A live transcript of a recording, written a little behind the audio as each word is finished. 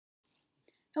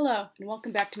Hello, and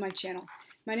welcome back to my channel.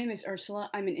 My name is Ursula.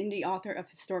 I'm an indie author of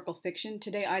historical fiction.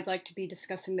 Today I'd like to be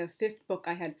discussing the fifth book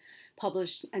I had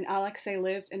published, An Aleksey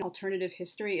Lived, An Alternative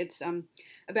History. It's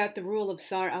about the rule of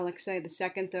Tsar Aleksey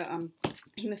II, the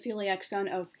hemophiliac son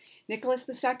of Nicholas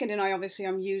II, and I obviously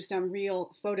used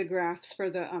real photographs for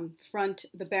the front,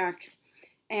 the back,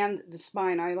 and the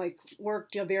spine. I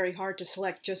worked very hard to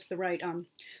select just the right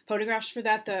photographs for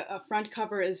that. The front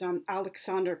cover is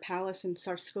Alexander Palace in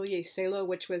Tsarskoye Selo,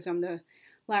 which was the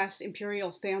last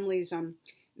imperial family's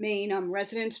main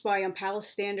residence. By palace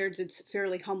standards, it's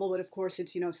fairly humble, but of course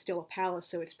it's still a palace,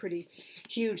 so it's pretty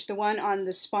huge. The one on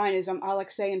the spine is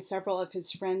Alexei and several of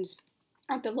his friends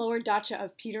at the lower dacha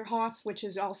of Peterhof, which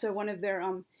is also one of their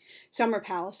summer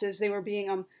palaces. They were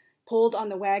being pulled on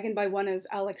the wagon by one of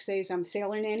Alexei's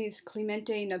sailor nannies,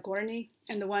 Clemente Nagorny,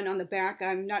 and the one on the back,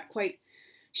 I'm not quite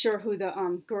sure who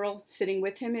the girl sitting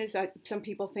with him is. Some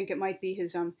people think it might be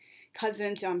his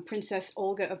cousin, Princess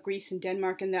Olga of Greece and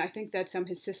Denmark, and I think that's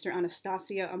his sister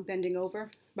Anastasiya bending over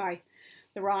by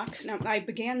the rocks. Now, I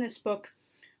began this book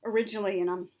originally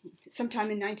in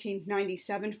sometime in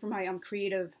 1997 for my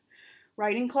creative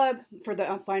writing club for the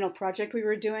final project we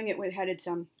were doing. It had its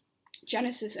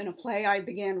genesis in a play I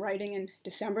began writing in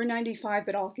December '95,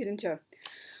 but I'll get into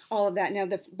all of that. Now,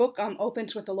 the book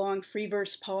opens with a long free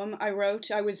verse poem I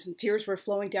wrote. Tears were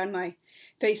flowing down my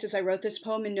face as I wrote this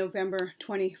poem in November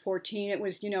 2014. It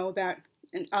was, about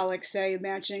Alexei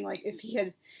imagining, if he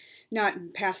had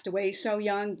not passed away so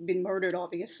young, been murdered,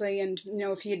 obviously, and,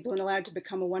 if he had been allowed to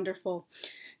become a wonderful,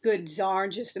 good Tsar,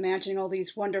 just imagining all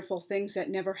these wonderful things that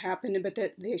never happened, but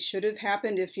that they should have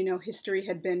happened if, history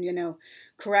had been,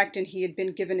 correct and he had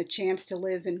been given a chance to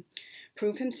live and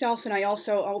prove himself. And I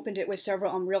also opened it with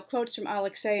several real quotes from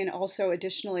Alexei, and also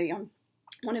additionally,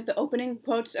 one of the opening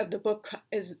quotes of the book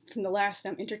is from the last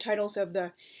intertitles of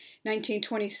the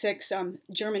 1926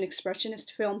 German expressionist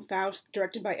film Faust,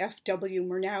 directed by F.W.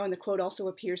 Murnau, and the quote also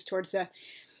appears towards the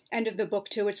end of the book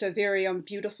too. It's a very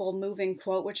beautiful, moving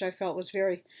quote, which I felt was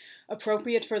very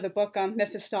appropriate for the book.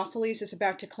 Mephistopheles is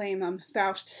about to claim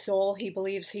Faust's soul. He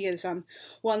believes he has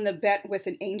won the bet with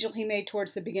an angel he made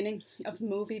towards the beginning of the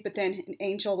movie, but then an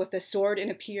angel with a sword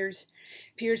appears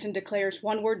and declares,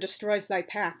 "One word destroys thy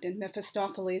pact." And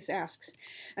Mephistopheles asks,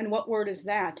 "And what word is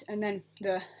that?" And then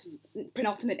the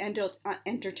penultimate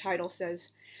enter title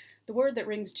says, "The word that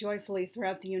rings joyfully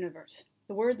throughout the universe,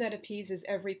 the word that appeases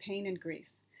every pain and grief,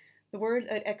 the word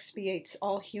that expiates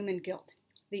all human guilt,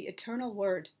 the eternal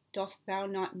word. Dost thou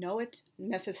not know it?"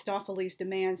 Mephistopheles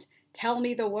demands, "Tell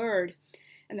me the word."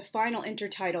 And the final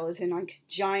intertitle is in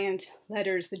giant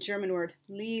letters, the German word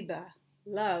Liebe,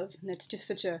 love. And that's just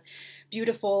such a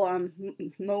beautiful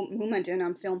moment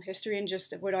in film history, and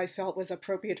just what I felt was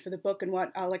appropriate for the book and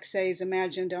what Alexei's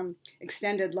imagined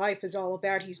extended life is all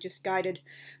about. He's just guided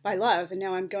by love. And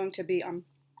now I'm going to be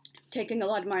taking a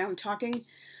lot of my own talking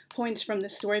points from the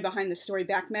story behind the story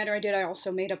back matter I did. I also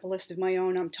made up a list of my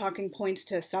own talking points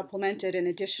to supplement it and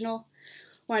additional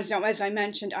ones. Now, as I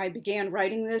mentioned, I began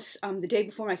writing this the day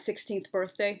before my 16th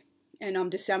birthday in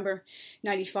December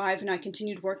 '95, and I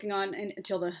continued working on it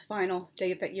until the final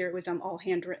day of that year. It was all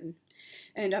handwritten,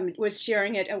 and was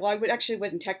sharing it. Well, actually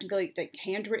wasn't technically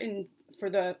handwritten for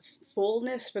the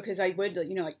fullness, because I would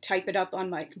type it up on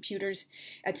my computers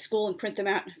at school and print them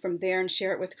out from there and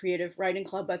share it with Creative Writing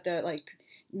Club, but the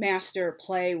master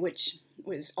play, which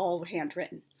was all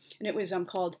handwritten, and it was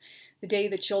called The Day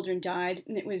the Children Died,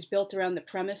 and it was built around the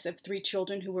premise of 3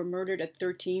 children who were murdered at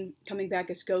 13 coming back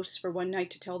as ghosts for one night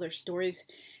to tell their stories,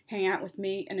 hang out with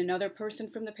me and another person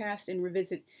from the past, and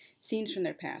revisit scenes from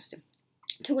their past.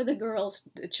 2 of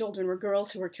the children were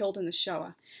girls who were killed in the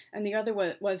Shoah, and the other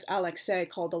was Alexei,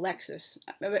 called Alexis.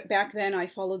 Back then, I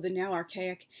followed the now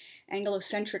archaic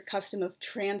Anglo-centric custom of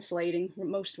translating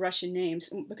most Russian names,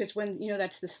 because when,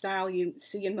 that's the style you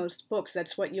see in most books,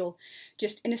 that's what you'll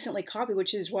just innocently copy,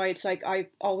 which is why it's I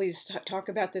always talk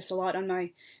about this a lot on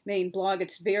my main blog.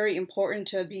 It's very important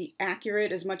to be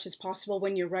accurate as much as possible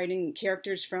when you're writing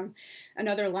characters from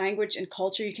another language and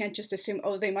culture. You can't just assume,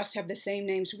 oh, they must have the same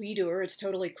names we do, or it's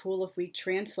totally cool if we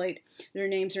translate their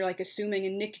names, or assuming a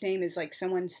nickname is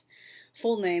someone's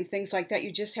full name, things like that.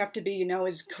 You just have to be,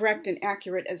 as correct and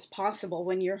accurate as possible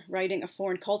when you're writing a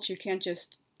foreign culture. You can't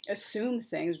just assume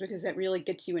things, because that really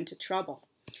gets you into trouble.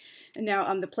 And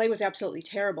now, the play was absolutely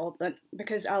terrible, but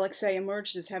because Alexei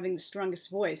emerged as having the strongest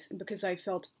voice, and because I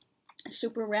felt a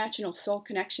super rational soul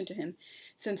connection to him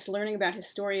since learning about his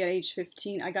story at age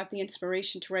 15, I got the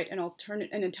inspiration to write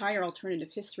an entire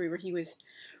alternative history where he was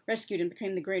rescued and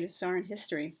became the greatest Tsar in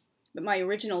history. But my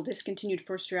original discontinued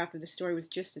first draft of the story was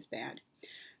just as bad.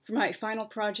 For my final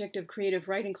project of Creative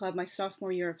Writing Club my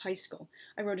sophomore year of high school,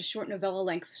 I wrote a short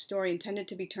novella-length story intended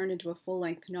to be turned into a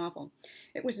full-length novel.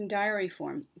 It was in diary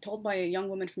form, told by a young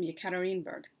woman from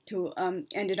Yekaterinburg, who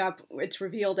ended up, it's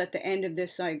revealed at the end of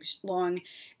this long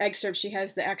excerpt, she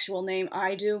has the actual name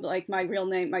I do, like my real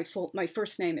name, my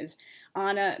first name is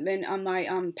Anna, and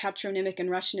my patronymic in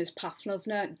Russian is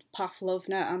Pavlovna,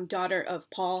 daughter of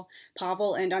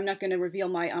Pavel, and I'm not going to reveal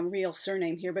my real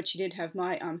surname here, but she did have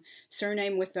my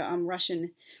surname with the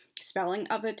Russian spelling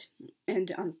of it,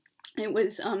 and it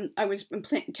was, I was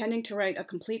intending to write a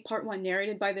complete part 1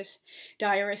 narrated by this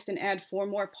diarist and add 4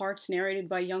 more parts narrated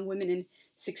by young women in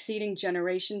succeeding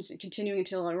generations, continuing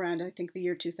until around, I think, the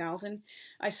year 2000.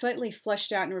 I slightly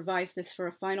fleshed out and revised this for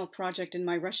a final project in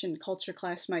my Russian culture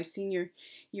class my senior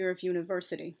year of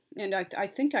university. And I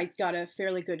think I got a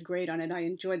fairly good grade on it. I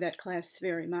enjoyed that class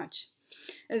very much.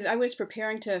 As I was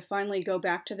preparing to finally go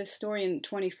back to this story in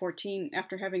 2014,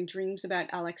 after having dreams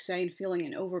about Aleksey and feeling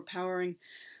an overpowering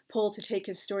pull to take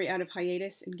his story out of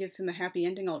hiatus and give him a happy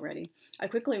ending already, I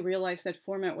quickly realized that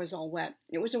format was all wet.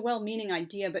 It was a well-meaning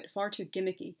idea, but far too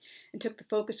gimmicky, and took the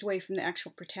focus away from the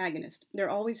actual protagonist. There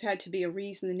always had to be a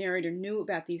reason the narrator knew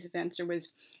about these events or was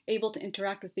able to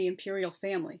interact with the imperial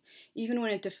family, even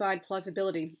when it defied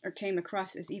plausibility or came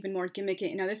across as even more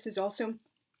gimmicky. Now, this is also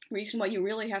reason why you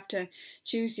really have to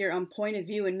choose your point of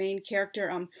view and main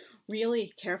character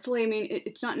really carefully. I mean,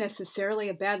 it's not necessarily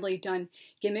a badly done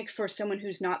gimmick for someone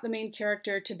who's not the main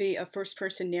character to be a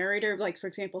first-person narrator, like, for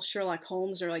example, Sherlock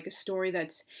Holmes, or like a story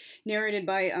that's narrated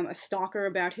by a stalker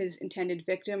about his intended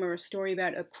victim, or a story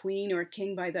about a queen or a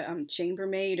king by the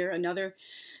chambermaid or another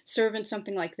servant,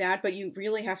 something like that. But you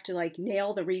really have to like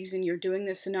nail the reason you're doing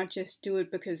this and not just do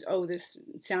it because, oh, this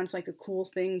sounds like a cool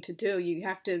thing to do. You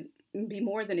have to be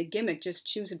more than a gimmick. Just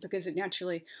choose it because it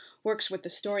naturally works with the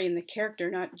story and the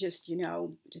character, not just, you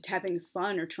know, just having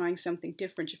fun or trying something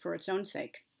different for its own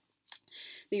sake.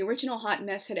 The original hot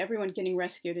mess had everyone getting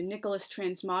rescued and Nicholas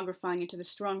transmogrifying into the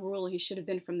strong ruler he should have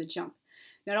been from the jump.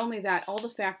 Not only that, all the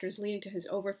factors leading to his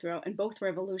overthrow and both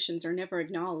revolutions are never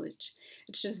acknowledged.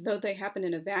 It's as though they happened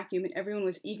in a vacuum and everyone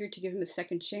was eager to give him a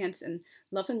second chance and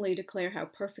lovingly declare how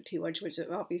perfect he was, which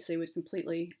obviously was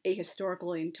completely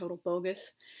ahistorical and total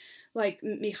bogus. Like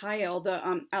Mikhail,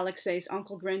 Aleksey's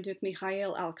uncle, Grand Duke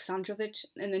Mikhail Alexandrovich,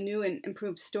 in the new and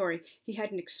improved story, he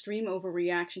had an extreme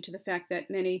overreaction to the fact that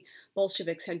many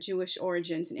Bolsheviks had Jewish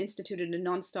origins and instituted a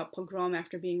non-stop pogrom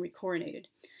after being recoronated.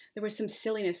 There was some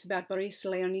silliness about Boris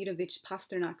Leonidovich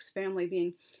Pasternak's family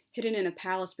being hidden in a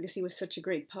palace because he was such a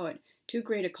great poet, too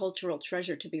great a cultural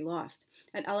treasure to be lost.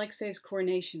 At Aleksey's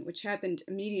coronation, which happened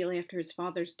immediately after his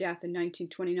father's death in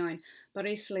 1929,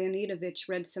 Boris Leonidovich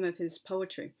read some of his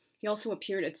poetry. He also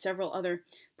appeared at several other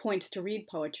points to read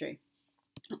poetry.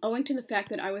 Owing to the fact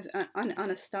that I was an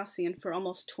Anastasian for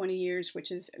almost 20 years,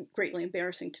 which is greatly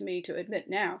embarrassing to me to admit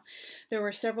now, there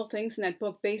were several things in that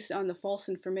book based on the false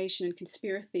information and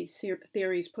conspiracy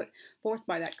theories put forth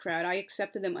by that crowd. I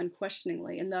accepted them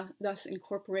unquestioningly and thus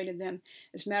incorporated them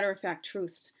as matter-of-fact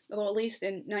truths. Although at least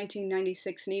in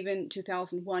 1996 and even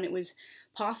 2001, it was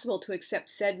possible to accept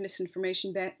said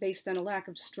misinformation based on a lack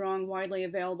of strong, widely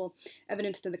available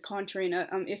evidence to the contrary.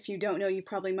 And if you don't know, you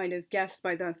probably might have guessed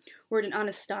by the word an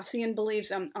Anastasian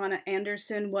believes Anna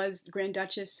Anderson was Grand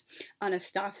Duchess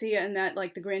Anastasiya, and that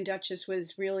like the Grand Duchess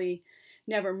was really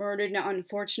never murdered. Now,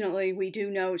 unfortunately, we do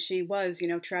know she was, you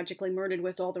know, tragically murdered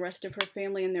with all the rest of her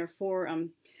family and their 4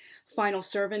 final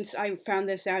servants. I found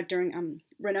this out during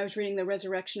when I was reading The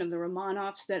Resurrection of the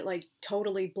Romanovs, that like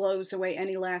totally blows away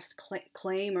any last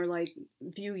claim or like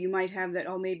view you might have that,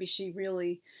 oh, maybe she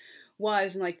really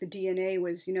was, and like the DNA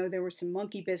was, you know, there was some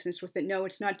monkey business with it. No,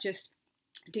 it's not just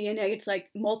DNA, it's like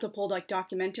multiple like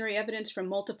documentary evidence from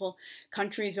multiple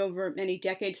countries over many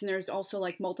decades, and there's also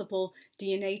like multiple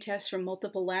DNA tests from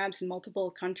multiple labs in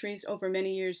multiple countries over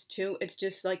many years too. It's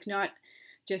just like not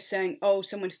just saying, oh,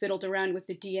 someone fiddled around with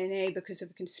the DNA because of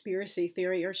a conspiracy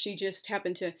theory, or she just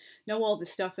happened to know all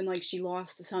this stuff and like she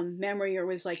lost some memory or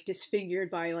was like disfigured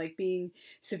by like being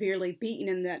severely beaten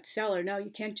in that cellar. No,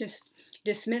 you can't just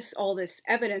dismiss all this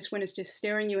evidence when it's just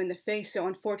staring you in the face. So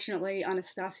unfortunately,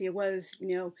 Anastasiya was,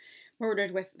 you know,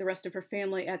 murdered with the rest of her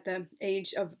family at the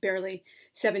age of barely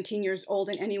 17 years old,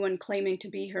 and anyone claiming to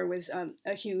be her was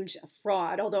a huge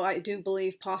fraud. Although I do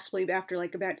believe possibly after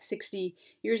like about 60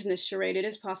 years in this charade, it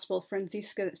is possible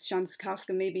Franziska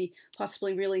Shanskowska maybe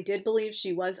possibly really did believe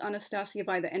she was Anastasiya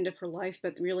by the end of her life,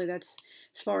 but really that's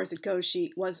as far as it goes.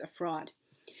 She was a fraud.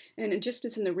 And just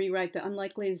as in the rewrite, the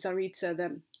unlikely Tsaritsa,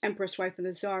 the empress wife of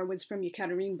the Tsar, was from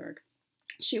Yekaterinburg.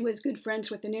 She was good friends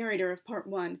with the narrator of part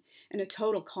one and a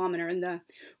total commoner. In the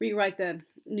rewrite, the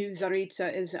new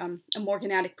Tsaritsa is a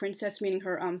morganatic princess, meaning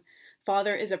her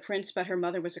father is a prince, but her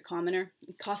mother was a commoner.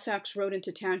 Cossacks rode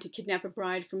into town to kidnap a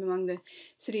bride from among the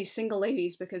city's single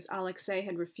ladies because Alexei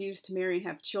had refused to marry and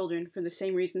have children for the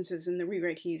same reasons as in the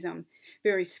rewrite. He's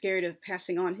very scared of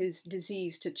passing on his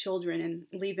disease to children and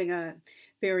leaving a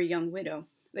very young widow.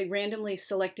 They randomly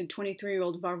selected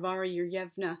 23-year-old Varvara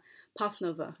Yuryevna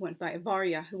Pavlova, who went by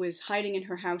Varya, who was hiding in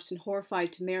her house and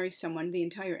horrified to marry someone the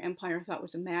entire empire thought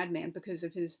was a madman because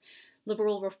of his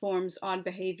liberal reforms, odd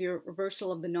behavior,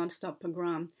 reversal of the non-stop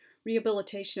pogrom,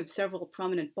 rehabilitation of several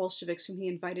prominent Bolsheviks whom he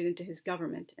invited into his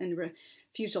government, and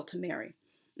refusal to marry.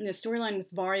 And the storyline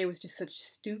with Varya was just such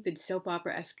stupid soap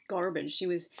opera-esque garbage. She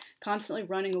was constantly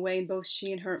running away, and both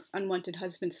she and her unwanted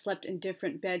husband slept in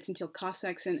different beds until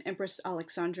Cossacks and Empress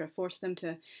Alexandra forced them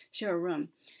to share a room.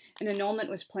 An annulment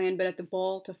was planned, but at the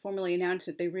ball, to formally announce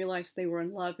it, they realized they were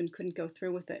in love and couldn't go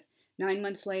through with it. 9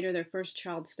 months later, their first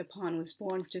child, Stepan, was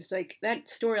born. Just like, that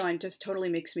storyline just totally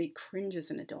makes me cringe as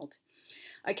an adult.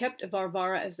 I kept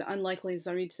Varvara as the unlikely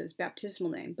Tsaritsa's baptismal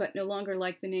name, but no longer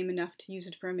liked the name enough to use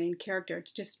it for a main character.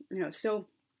 It's just, so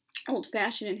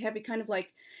old-fashioned and heavy, kind of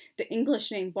like the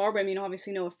English name Barbara. I mean,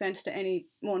 obviously no offense to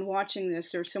anyone watching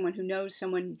this or someone who knows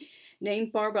someone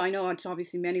named Barbara. I know it's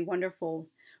obviously many wonderful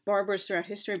Barbaras throughout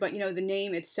history, but, the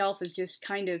name itself is just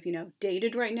kind of,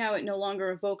 dated right now. It no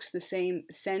longer evokes the same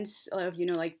sense of,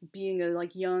 like being a,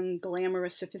 young,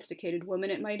 glamorous, sophisticated woman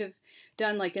it might have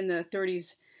done, like in the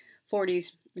 30s,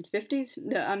 40s, and 50s.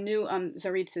 The new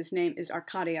Tsaritsa's name is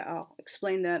Arkadia. I'll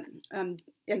explain the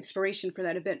inspiration for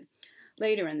that a bit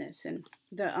later in this. And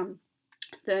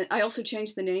I also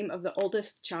changed the name of the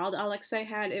oldest child Alexei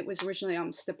had. It was originally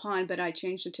Stepan, but I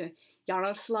changed it to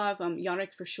Yaroslav,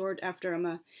 Yarek for short, after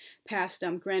a past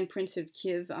Grand Prince of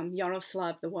Kiev,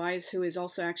 Yaroslav the Wise, who is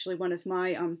also actually one of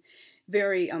my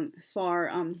very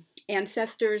far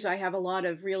ancestors. I have a lot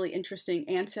of really interesting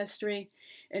ancestry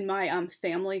in my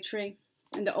family tree.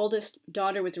 And the oldest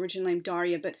daughter was originally named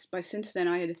Darya, but since then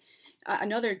I had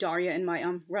another Darya in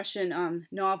my Russian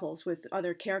novels with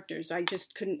other characters. I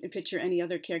just couldn't picture any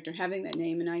other character having that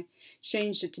name, and I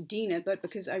changed it to Dina. But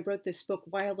because I wrote this book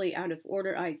wildly out of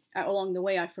order, along the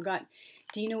way I forgot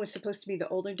Dina was supposed to be the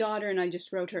older daughter, and I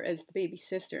just wrote her as the baby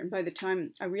sister. And by the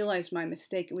time I realized my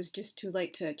mistake, it was just too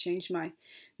late to change my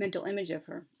mental image of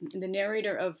her. The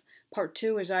narrator of Part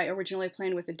 2, as I originally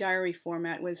planned with a diary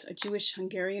format, was a Jewish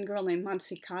Hungarian girl named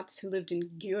Mansi Katz, who lived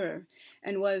in Győr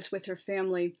and was, with her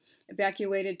family,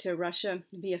 evacuated to Russia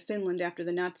via Finland after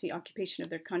the Nazi occupation of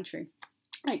their country.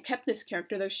 I kept this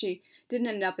character, though she didn't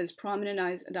end up as prominent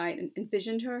as I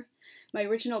envisioned her. My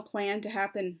original plan to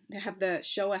have the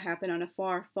Shoah happen on a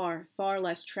far, far, far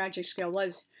less tragic scale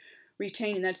was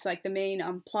retained, and that's like the main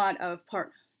plot of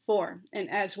Part 4, and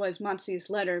as was Mansi's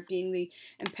letter being the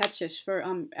impetus for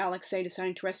Alexei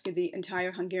deciding to rescue the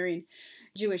entire Hungarian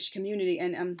Jewish community.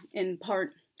 And in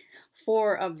Part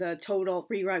 4 of the total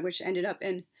rewrite, which ended up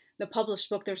in the published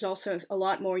book, there's also a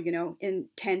lot more,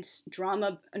 intense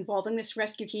drama involving this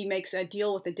rescue. He makes a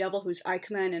deal with the devil, who's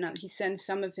Eichmann, and he sends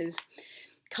some of his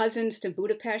cousins to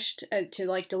Budapest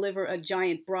to deliver a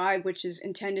giant bribe, which is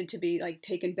intended to be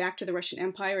taken back to the Russian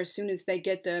Empire as soon as they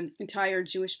get the entire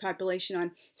Jewish population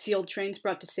on sealed trains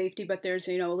brought to safety. But there's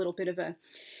a little bit of a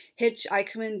hitch.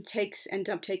 Eichmann ends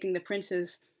up taking the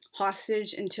princes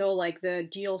hostage until the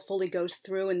deal fully goes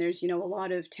through, and there's a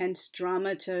lot of tense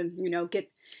drama to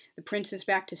get the princes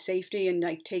back to safety and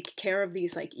take care of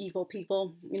these evil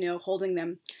people holding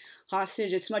them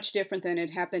hostage. It's much different than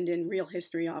it happened in real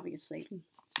history, obviously.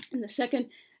 In the second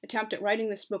attempt at writing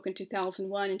this book in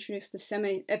 2001, introduced the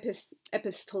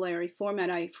semi-epistolary format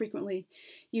I frequently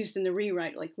used in the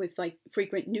rewrite, with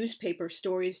frequent newspaper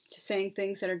stories saying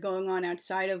things that are going on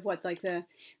outside of what the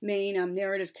main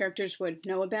narrative characters would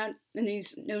know about. And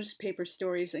these newspaper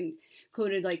stories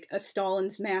included a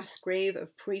Stalin's mass grave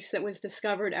of priests that was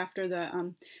discovered after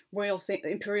the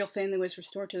imperial family was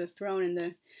restored to the throne, and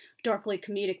the darkly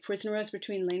comedic prisoners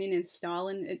between Lenin and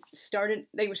Stalin.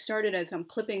 They were started as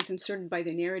clippings inserted by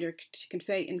the narrator to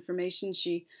convey information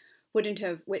she wouldn't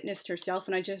have witnessed herself,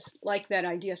 and I just liked that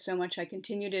idea so much I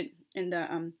continued it in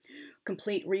the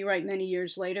complete rewrite many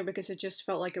years later, because it just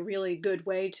felt like a really good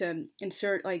way to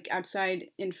insert outside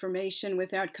information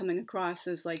without coming across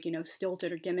as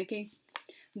stilted or gimmicky.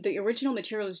 The original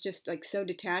material is just so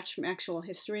detached from actual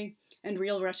history and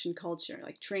real Russian culture.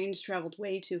 Trains traveled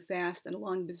way too fast and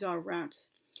along bizarre routes.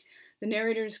 The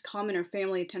narrator's commoner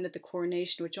family attended the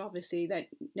coronation, which obviously that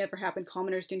never happened.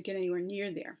 Commoners didn't get anywhere near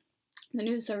there. The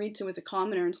new Tsaritsa was a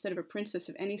commoner instead of a princess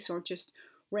of any sort, just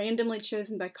randomly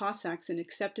chosen by Cossacks and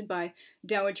accepted by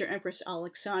Dowager Empress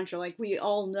Alexandra. Like, we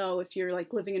all know, if you're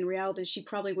like living in reality, she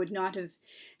probably would not have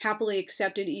happily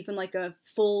accepted even like a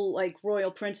full like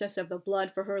royal princess of the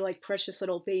blood for her like precious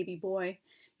little baby boy.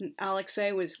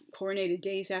 Alexei was coronated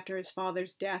days after his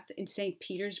father's death in St.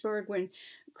 Petersburg, when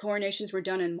coronations were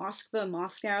done in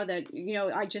Moscow, that, you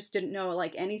know, I just didn't know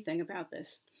like anything about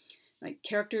this. Like,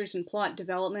 characters and plot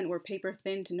development were paper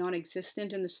thin to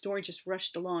non-existent, and the story just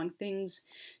rushed along. Things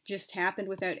just happened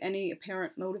without any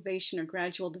apparent motivation or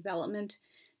gradual development.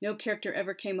 No character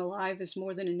ever came alive as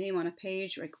more than a name on a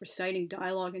page, like reciting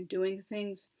dialogue and doing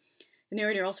things. The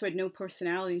narrator also had no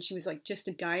personality, and she was like just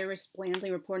a diarist,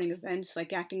 blandly reporting events,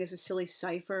 like acting as a silly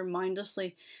cipher,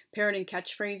 mindlessly parroting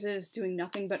catchphrases, doing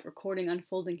nothing but recording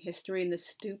unfolding history in this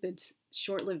stupid,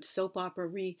 short-lived soap opera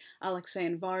Aleksey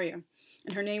and Varya.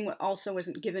 And her name also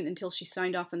wasn't given until she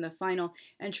signed off on the final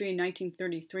entry in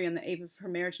 1933 on the eve of her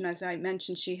marriage. And as I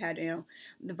mentioned, she had, you know,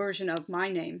 the version of my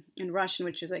name in Russian,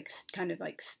 which is like kind of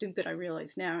like stupid, I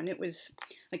realize now. And it was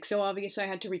like so obvious I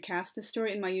had to recast the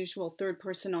story in my usual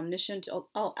third-person omniscient,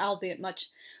 albeit much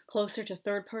closer to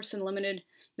third-person limited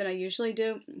than I usually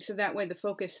do. So that way the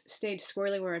focus stayed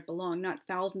squarely where it belonged, not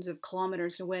thousands of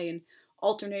kilometers away, and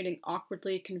alternating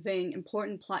awkwardly, conveying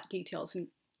important plot details and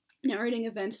narrating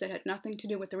events that had nothing to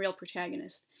do with the real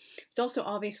protagonist. It's also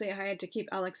obviously I had to keep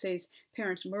Alexei's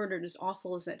parents murdered, as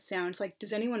awful as that sounds. Like,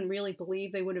 does anyone really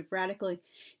believe they would have radically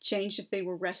changed if they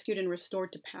were rescued and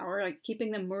restored to power? Like, keeping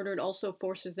them murdered also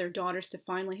forces their daughters to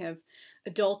finally have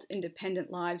adult, independent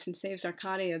lives, and saves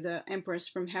Arcadia, the empress,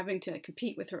 from having to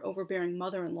compete with her overbearing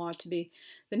mother-in-law to be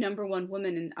the #1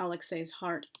 woman in Alexei's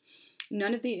heart.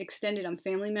 None of the extended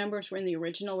family members were in the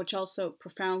original, which also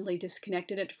profoundly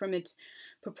disconnected it from its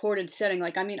purported setting.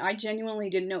 Like, I mean, I genuinely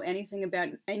didn't know anything about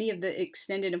any of the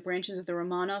extended branches of the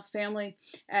Romanov family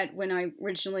when I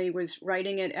originally was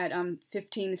writing it at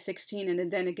 15, 16,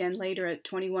 and then again later at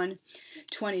 21,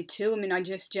 22. I mean, I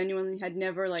just genuinely had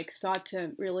never like thought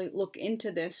to really look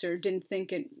into this, or didn't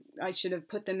think I should have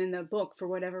put them in the book for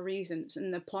whatever reasons.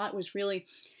 And the plot was really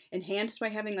enhanced by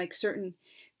having like certain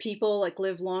people like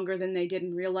live longer than they did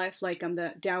in real life, like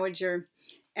the Dowager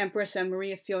Empress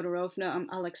Maria Fyodorovna,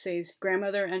 Alexei's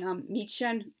grandmother, and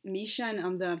Mishan,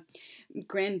 the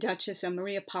Grand Duchess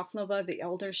Maria Pavlova, the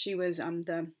elder. She was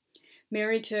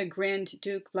married to Grand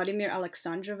Duke Vladimir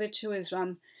Alexandrovich, who is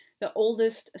the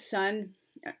oldest son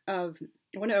of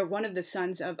one of the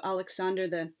sons of Alexander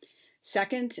the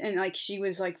Second, and like she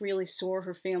was like really sore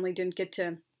her family didn't get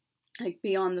to like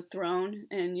be on the throne.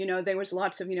 And, you know, there was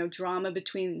lots of, you know, drama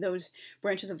between those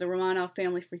branches of the Romanov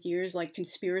family for years, like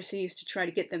conspiracies to try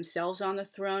to get themselves on the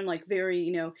throne, like very,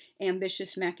 you know,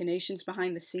 ambitious machinations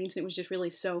behind the scenes. And it was just really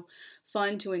so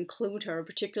fun to include her,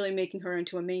 particularly making her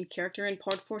into a main character in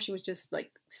part 4. She was just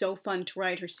like so fun to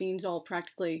write. Her scenes all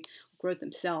practically wrote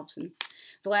themselves. And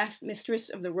the last mistress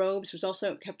of the robes was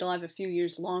also kept alive a few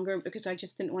years longer because I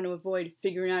just didn't want to avoid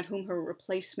figuring out whom her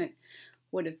replacement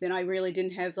would have been. I really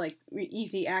didn't have like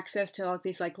easy access to all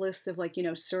these like lists of like, you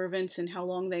know, servants and how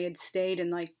long they had stayed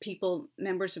and like people,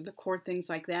 members of the court, things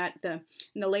like that. The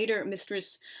later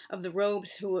mistress of the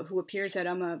robes who appears at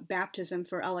a baptism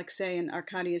for Alexei and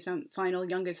Arkadia's final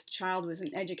youngest child was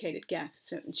an educated guest,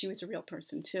 so, and she was a real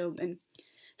person too. And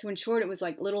so in short, it was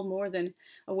like little more than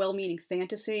a well-meaning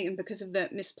fantasy, and because of the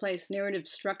misplaced narrative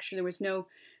structure, there was no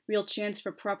real chance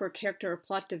for proper character or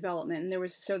plot development, and there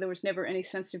was never any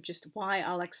sense of just why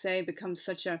Alexei becomes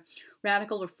such a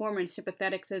radical reformer and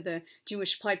sympathetic to the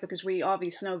Jewish plight, because we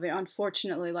obviously know that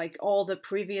unfortunately, like all the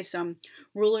previous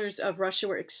rulers of Russia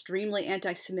were extremely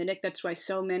anti-Semitic. That's why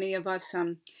so many of us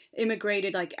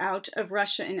immigrated like out of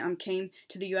Russia and came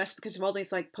to the U.S. because of all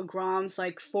these like pogroms,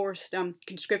 like forced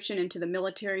conscription into the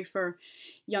military for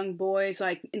young boys,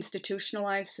 like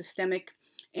institutionalized systemic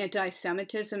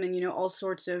anti-Semitism, and, you know, all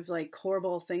sorts of like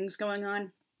horrible things going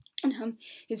on. And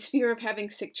his fear of having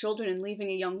sick children and leaving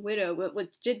a young widow,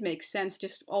 what did make sense,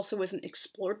 just also wasn't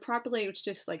explored properly. It was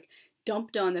just like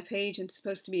dumped on the page and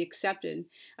supposed to be accepted.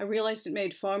 I realized it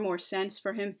made far more sense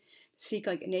for him to seek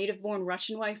like a native-born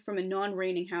Russian wife from a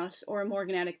non-reigning house, or a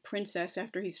morganatic princess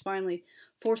after he's finally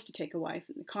forced to take a wife.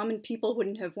 The common people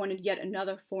wouldn't have wanted yet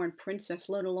another foreign princess,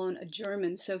 let alone a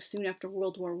German, so soon after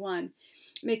World War I.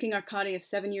 Making Arcadia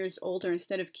 7 years older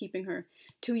instead of keeping her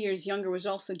 2 years younger was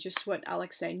also just what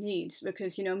Alexei needs,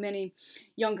 because, you know, many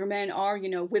younger men are, you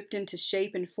know, whipped into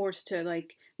shape and forced to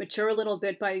like mature a little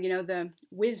bit by, you know, the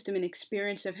wisdom and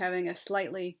experience of having a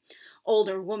slightly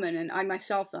older woman. And I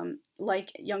myself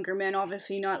like younger men,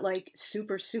 obviously not like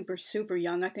super, super, super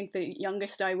young. I think the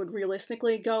youngest I would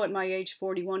realistically go at my age,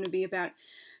 41, would be about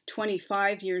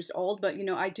 25 years old, but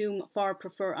I do far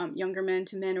prefer younger men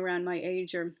to men around my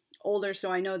age or older,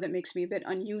 so I know that makes me a bit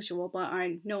unusual, but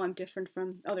I know I'm different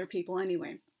from other people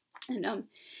anyway. And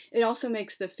it also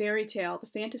makes the fairy tale, the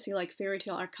fantasy-like fairy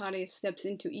tale Arcadia steps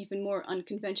into even more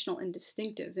unconventional and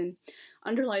distinctive, and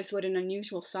underlies what an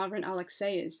unusual sovereign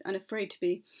Aleksey is, unafraid to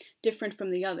be different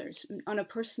from the others. On a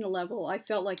personal level, I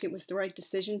felt like it was the right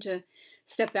decision to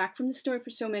step back from the story for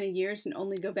so many years and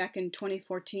only go back in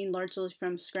 2014, largely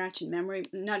from scratch and memory,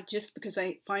 not just because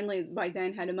I finally, by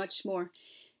then, had a much more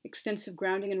extensive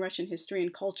grounding in Russian history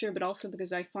and culture, but also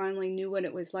because I finally knew what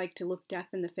it was like to look death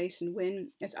in the face and win,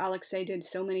 as Aleksey did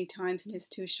so many times in his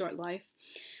too short life.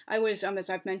 I was, as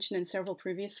I've mentioned in several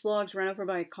previous vlogs, run over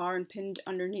by a car and pinned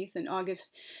underneath in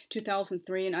August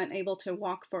 2003 and unable to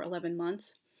walk for 11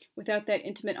 months. Without that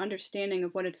intimate understanding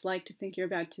of what it's like to think you're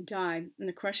about to die, and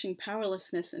the crushing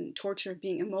powerlessness and torture of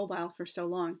being immobile for so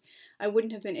long, I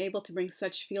wouldn't have been able to bring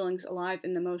such feelings alive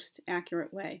in the most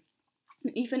accurate way.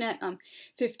 Even at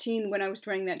 15, when I was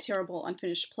writing that terrible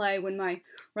unfinished play, when my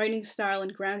writing style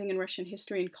and grounding in Russian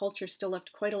history and culture still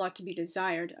left quite a lot to be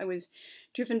desired, I was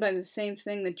driven by the same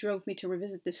thing that drove me to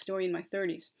revisit this story in my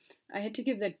 30s. I had to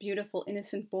give that beautiful,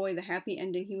 innocent boy the happy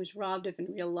ending he was robbed of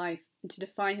in real life, and to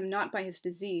define him not by his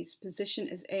disease, position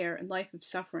as heir, and life of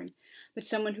suffering, but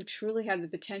someone who truly had the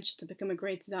potential to become a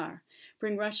great Tsar,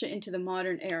 bring Russia into the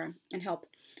modern era, and help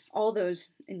all those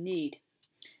in need.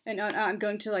 And I'm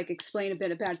going to explain a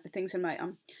bit about the things in my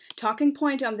talking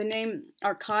point. The name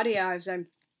Arcadia, as I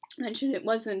mentioned, it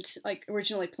wasn't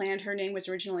originally planned. Her name was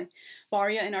originally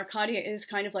Varya, and Arcadia is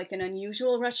kind of an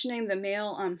unusual Russian name. The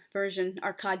male version,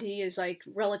 Arkady, is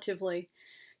relatively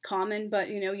common, but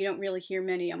you don't really hear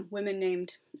many women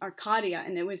named Arcadia,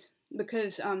 and it was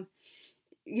because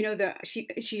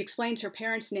she explains her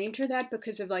parents named her that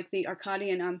because of the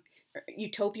Arcadian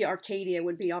Utopia. Arcadia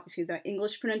would be obviously the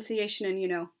English pronunciation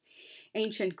in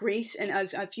ancient Greece. And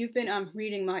as if you've been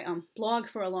reading my blog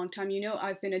for a long time,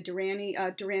 I've been a Duran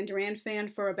Duran fan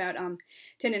for about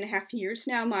 10 and a half years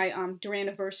now. My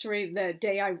Duran-iversary, the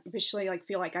day I officially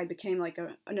feel like I became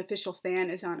an official fan,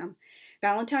 is on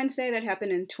Valentine's Day. That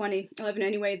happened in 2011.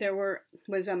 Anyway, there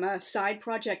was a side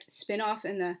project spin-off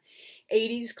in the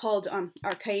 80s called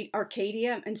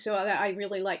Arcadia, and so I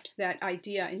really liked that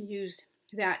idea and used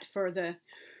that for the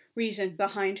reason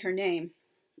behind her name.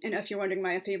 And if you're wondering,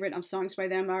 my favorite songs by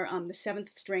them are The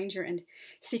Seventh Stranger and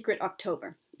Secret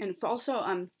October. And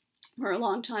also, for a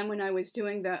long time when I was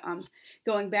doing the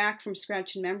going back from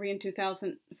scratch in memory in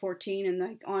 2014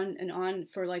 and on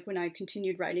for when I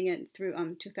continued writing it through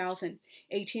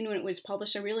 2018 when it was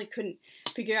published, I really couldn't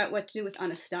figure out what to do with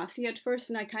Anastasiya at first,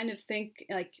 and I kind of think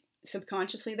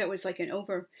subconsciously that was an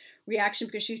overreaction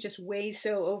because she's just way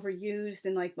so overused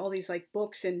in all these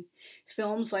books and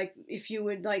films. If you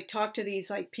would talk to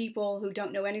these people who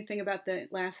don't know anything about the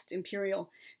last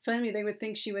imperial family, they would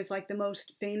think she was the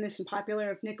most famous and popular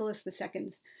of Nicholas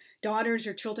II's daughters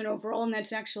or children overall, and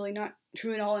that's actually not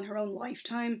true at all. In her own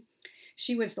lifetime,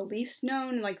 she was the least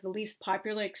known, the least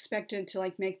popular, expected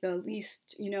to make the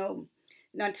least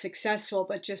not successful,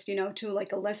 but just, to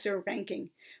a lesser ranking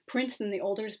prince than the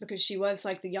olders, because she was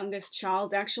the youngest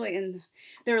child. Actually, in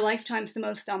their lifetimes, the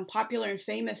most popular and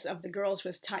famous of the girls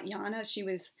was Tatiana. She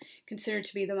was considered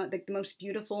to be the most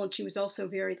beautiful, and she was also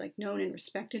very known and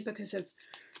respected because of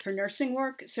her nursing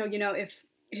work. So, if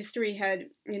history had,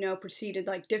 proceeded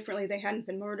differently, they hadn't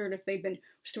been murdered, if they'd been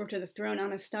restored to the throne,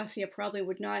 Anastasiya probably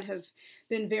would not have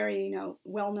been very,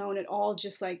 well known at all,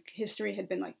 just history had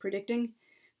been predicting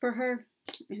for her.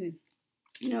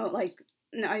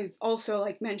 And I've also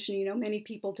mentioned, many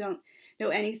people don't know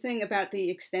anything about the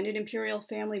extended imperial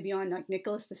family beyond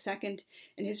Nicholas II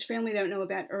and his family. They don't know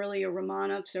about earlier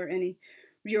Romanovs or any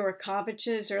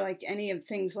Yurikoviches or any of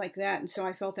things like that. And so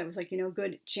I felt that was a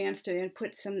good chance to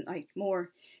put some more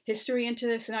history into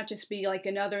this and not just be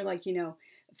another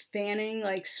fanning,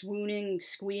 swooning,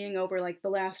 squeeing over the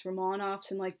last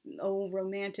Romanovs and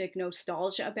romantic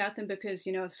nostalgia about them, because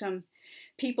some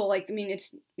people they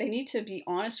need to be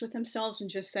honest with themselves and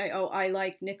just say, oh, I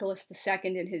like Nicholas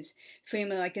II and his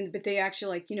family, but they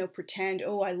actually pretend,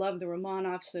 oh, I love the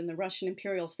Romanovs and the Russian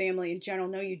imperial family in general.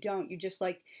 No, you don't. You just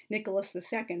like Nicholas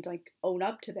II. Own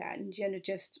up to that and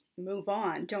just move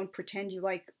on. Don't pretend you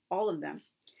like all of them.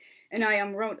 And I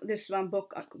wrote this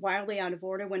book wildly out of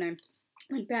order when I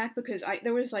went back, because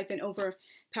there was an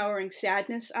overpowering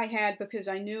sadness I had, because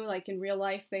I knew in real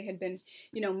life they had been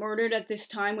murdered at this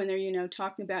time when they're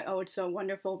talking about, oh, it's so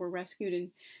wonderful, we're rescued,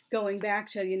 and going back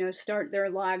to start their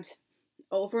lives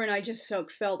over. And I just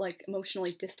felt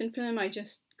emotionally distant from them. I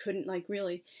just couldn't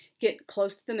really get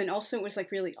close to them. And also it was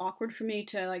really awkward for me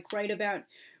to write about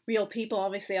real people.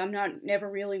 Obviously, I'm not never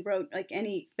really wrote like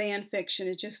any fan fiction.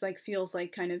 It just like feels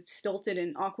like kind of stilted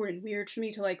and awkward and weird for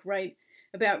me to like write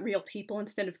about real people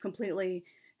instead of completely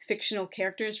fictional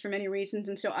characters for many reasons.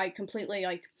 And so I completely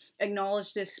like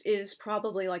acknowledge this is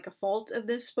probably like a fault of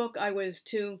this book. I was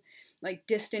too like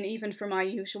distant even for my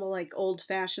usual like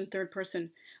old-fashioned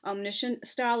third-person omniscient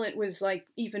style. It was like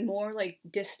even more like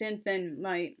distant than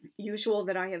my usual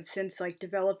that I have since like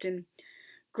developed and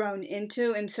grown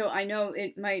into. And so I know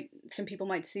it might, some people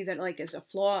might see that like as a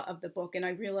flaw of the book, and I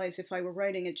realize if I were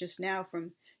writing it just now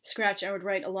from scratch, I would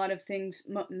write a lot of things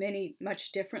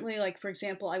much differently. Like for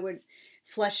example, I would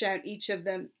flesh out each of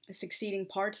the succeeding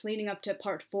parts leading up to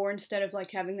part 4 instead of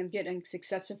like having them getting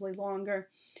successively longer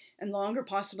and longer,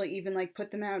 possibly even like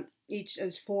put them out each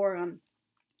as 4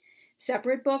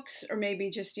 separate books, or maybe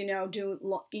just, you know,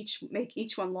 make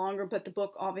each one longer. But the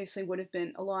book obviously would have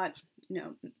been a lot, you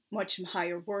know, much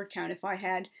higher word count if I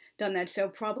had done that. So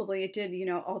probably it did, you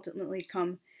know, ultimately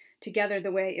come together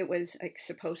the way it was like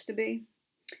supposed to be.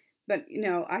 But, you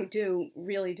know, I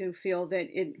really do feel that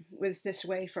it was this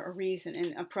way for a reason,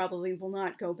 and I probably will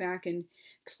not go back and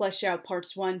flesh out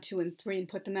parts 1, 2, and 3 and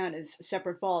put them out as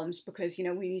separate volumes, because, you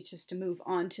know, we need just to move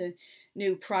on to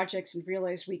new projects and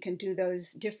realize we can do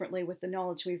those differently with the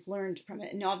knowledge we've learned from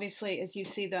it. And obviously, as you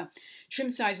see, the trim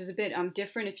size is a bit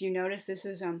different. If you notice, this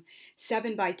is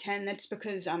 7 by 10. That's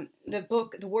because the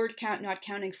book, the word count, not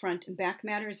counting front and back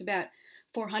matter, is about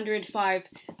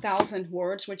 405,000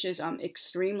 words, which is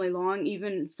extremely long,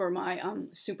 even for my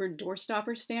super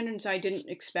doorstopper standards. I didn't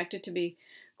expect it to be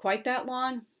quite that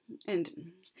long.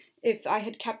 And if I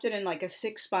had kept it in like a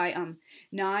 6 by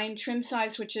 9 trim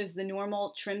size, which is the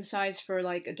normal trim size for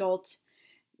like adult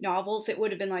novels, it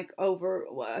would have been like over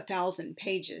 1,000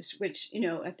 pages, which, you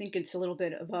know, I think it's a little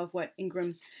bit above what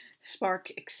Ingram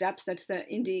Spark accepts. That's the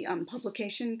indie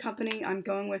publication company I'm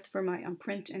going with for my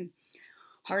print and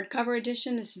hardcover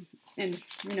editions. And,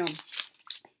 you know,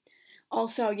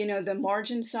 also, you know, the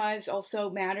margin size also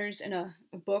matters in a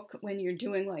book. When you're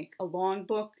doing like a long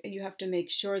book, and you have to make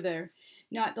sure they're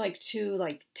not like too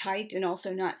like tight and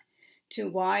also not too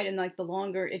wide, and like the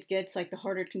longer it gets, like the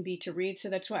harder it can be to read. So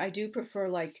that's why I do prefer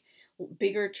like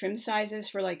bigger trim sizes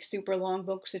for like super long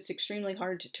books. It's extremely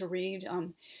hard to read.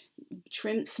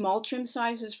 Small trim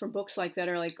sizes for books like that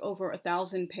are like over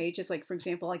 1,000 pages, like for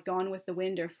example like Gone with the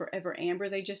Wind or Forever Amber,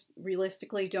 they just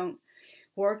realistically don't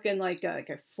work in like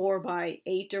a 4 by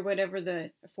 8 or whatever,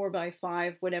 the 4 by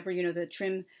 5, whatever, you know, the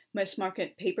trim mass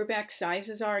market paperback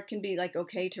sizes are. It can be like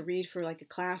okay to read for like a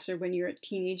class or when you're a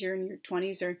teenager in your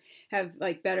 20s or have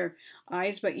like better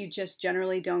eyes, but you just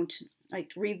generally don't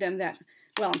like read them that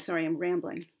well. I'm sorry, I'm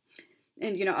rambling.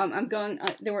 And, you know, I'm going,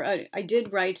 I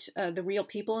did write the real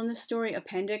people in the story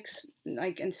appendix,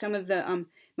 like, and some of the,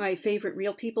 my favorite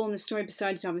real people in the story,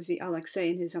 besides obviously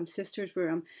Aleksey and his sisters,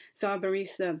 were Tsar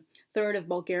Boris III of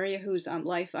Bulgaria, whose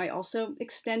life I also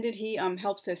extended. He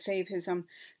helped to save his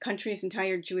country's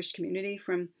entire Jewish community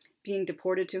from being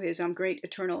deported to his great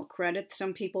eternal credit.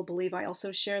 Some people believe I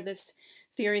also share this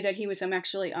theory that he was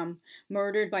actually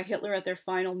murdered by Hitler at their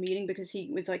final meeting because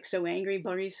he was like so angry.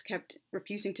 Boris kept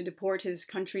refusing to deport his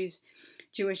country's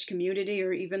Jewish community,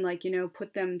 or even like, you know,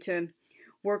 put them to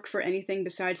work for anything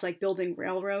besides like building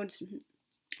railroads.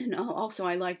 And also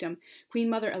I liked Queen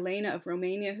Mother Elena of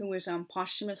Romania, who was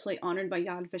posthumously honored by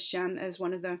Yad Vashem as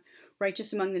one of the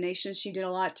righteous among the nations. She did a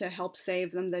lot to help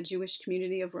save the Jewish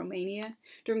community of Romania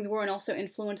during the war, and also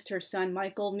influenced her son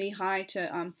Michael Mihai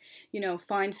to, you know,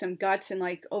 find some guts and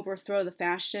like overthrow the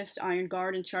fascist Iron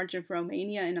Guard in charge of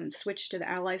Romania and switch to the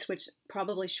Allies, which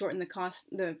probably shortened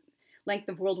the length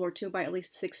of World War II by at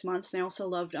least 6 months. And I also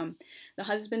loved the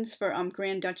husbands for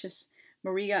Grand Duchess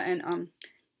Maria and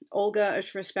Olga,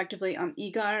 respectively,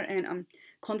 Igor and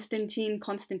Konstantin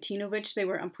Konstantinovich. They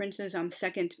were Prince's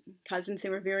second cousins. They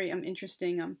were very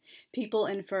interesting people.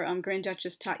 And for Grand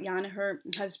Duchess Tatiana, her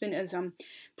husband is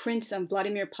Prince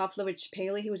Vladimir Pavlovich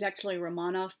Paley. He was actually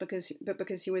Romanov, but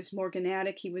because he was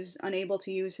morganatic, he was unable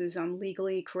to use his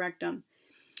legally correct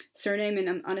surname.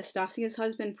 And Anastasiya's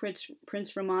husband,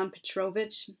 Prince Roman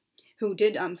Petrovich, who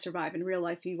did survive in real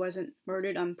life. He wasn't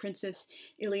murdered. Princess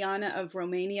Ileana of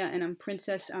Romania and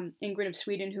Princess Ingrid of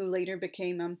Sweden, who later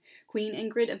became Queen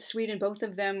Ingrid of Sweden. Both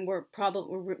of them were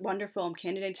wonderful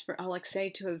candidates for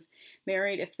Aleksey to have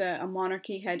married if the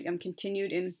monarchy had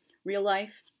continued in real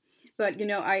life. But, you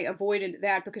know, I avoided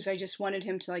that because I just wanted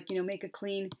him to, like, you know, make a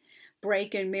clean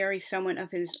break and marry someone of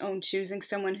his own choosing,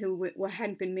 someone who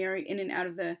hadn't been married in and out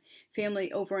of the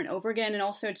family over and over again. And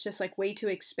also it's just like way too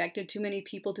expected. Too many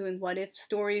people doing what if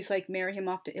stories, like marry him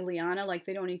off to Ileana, like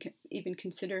they don't even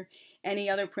consider any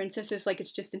other princesses, like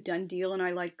it's just a done deal. And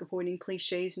I like avoiding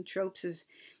cliches and tropes as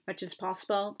much as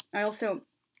possible. I also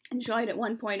enjoyed at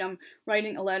one point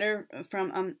writing a letter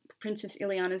from Princess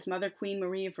Ileana's mother, Queen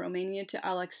Marie of Romania, to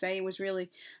Aleksey. It was really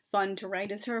fun to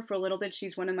write as her for a little bit.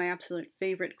 She's one of my absolute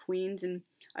favorite queens, and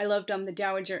I loved the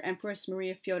Dowager Empress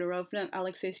Maria Fyodorovna,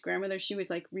 Aleksey's grandmother. She was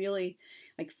like really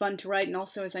like fun to write, and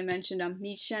also, as I mentioned,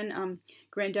 Michin,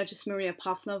 Grand Duchess Maria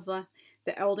Pavlovna,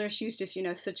 the elder. She was just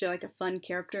such a like a fun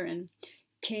character. And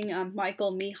King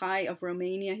Michael Mihai of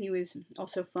Romania, he was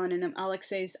also fun. And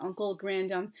Aleksey's uncle,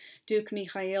 Grand Duke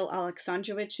Mikhail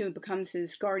Alexandrovich, who becomes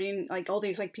his guardian. Like all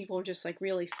these like people were just like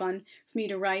really fun for me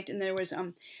to write. And there was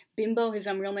Bimbo, his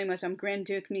real name was Grand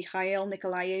Duke Mikhail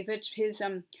Nikolayevich. His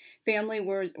family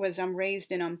was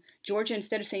raised in Georgia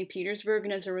instead of St. Petersburg,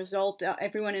 and as a result,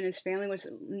 everyone in his family was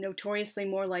notoriously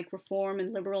more like reform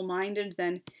and liberal minded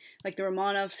than like the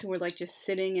Romanovs, who were like just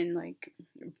sitting in like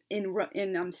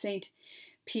in St.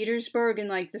 Petersburg and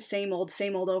like the same old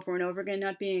over and over again,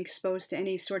 not being exposed to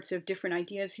any sorts of different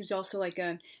ideas. He was also like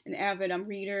an avid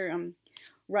reader,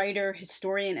 writer,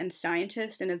 historian, and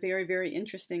scientist, and a very, very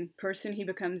interesting person. He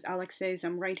becomes Aleksey's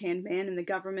right-hand man in the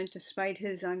government despite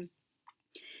his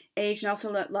age, and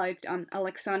also liked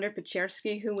Alexander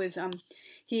Pechersky, who was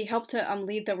he helped to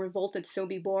lead the revolt at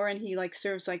Sobibor, and he like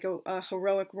serves like a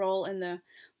heroic role in the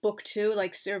book too,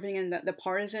 like serving in the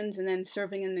partisans and then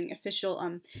serving in the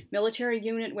official military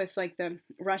unit with like the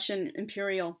Russian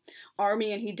Imperial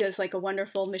Army, and he does like a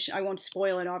wonderful mission. I won't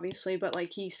spoil it obviously, but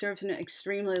like he serves in an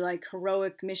extremely like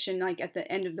heroic mission, like at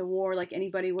the end of the war, like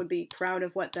anybody would be proud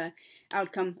of what the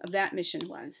outcome of that mission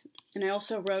was. And I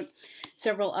also wrote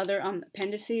several other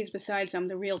appendices besides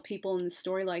the real people in the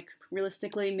story, like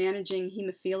realistically managing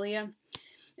hemophilia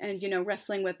and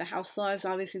wrestling with the house laws.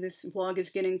 Obviously this vlog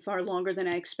is getting far longer than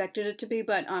I expected it to be,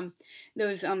 but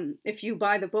those if you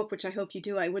buy the book, which I hope you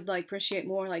do, I would like appreciate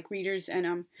more like readers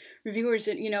and reviewers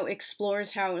that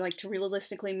explores how like to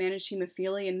realistically manage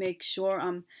hemophilia and make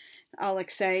sure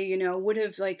Aleksey, would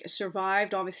have like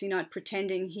survived, obviously not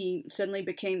pretending he suddenly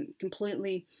became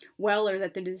completely well or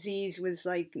that the disease was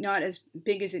like not as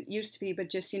big as it used to be, but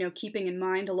just, keeping in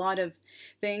mind a lot of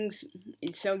things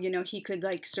so, he could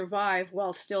like survive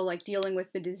while still like dealing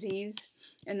with the disease.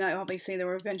 And that obviously there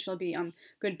will eventually be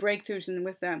good breakthroughs. And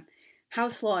with the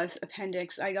house laws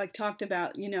appendix, I like talked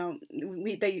about,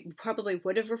 they probably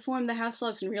would have reformed the house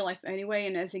laws in real life anyway,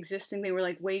 and as existing they were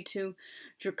like way too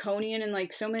draconian, and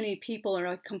like so many people are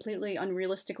like completely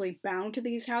unrealistically bound to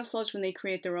these house laws when they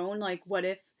create their own like what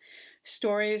if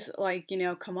stories. Like,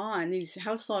 come on, these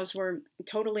house laws were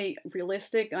totally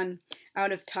realistic and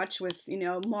out of touch with,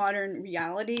 modern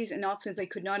realities, and also they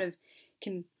could not have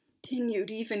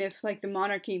continued even if like the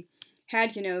monarchy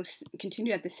had,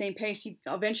 continued at the same pace. You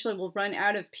eventually will run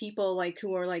out of people like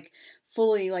who are like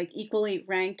fully like equally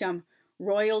ranked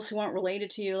royals who aren't related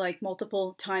to you like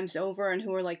multiple times over and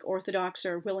who are like Orthodox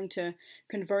or willing to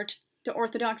convert to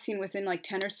Orthodoxy within like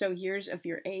 10 or so years of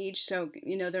your age. So,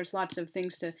 there's lots of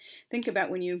things to think about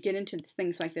when you get into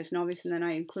things like this. And obviously then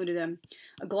I included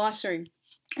a glossary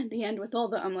at the end with all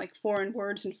the like foreign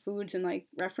words and foods and like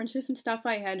references and stuff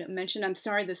I had mentioned. I'm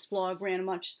sorry this vlog ran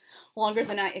much longer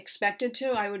than I expected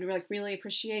to. I would like really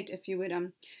appreciate if you would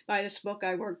buy this book.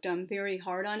 I worked very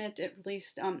hard on it. It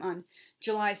released on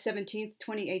July 17th,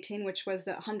 2018, which was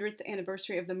the 100th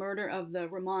anniversary of the murder of the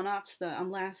Romanovs, the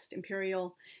last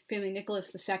imperial family,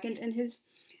 Nicholas II and his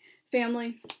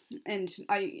family. And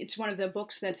it's one of the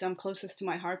books that's closest to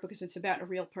my heart because it's about a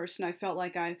real person. I felt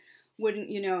like I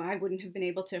wouldn't have been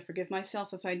able to forgive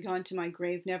myself if I'd gone to my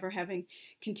grave never having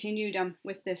continued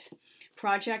with this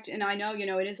project. And I know,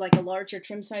 it is like a larger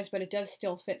trim size, but it does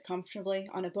still fit comfortably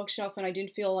on a bookshelf, and I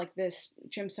didn't feel like this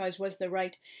trim size was the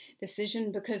right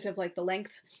decision because of like the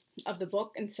length of the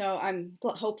book. And so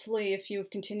hopefully if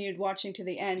you've continued watching to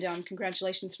the end,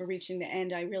 congratulations for reaching the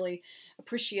end. I really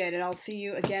appreciate it. I'll see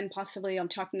you again, possibly I'm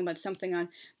talking about something on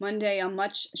Monday,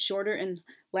 much shorter in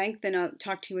length, and I'll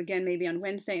talk to you again maybe on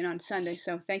Wednesday and on Sunday.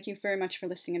 So thank you very much for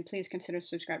listening, and please consider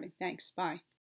subscribing. Thanks. Bye.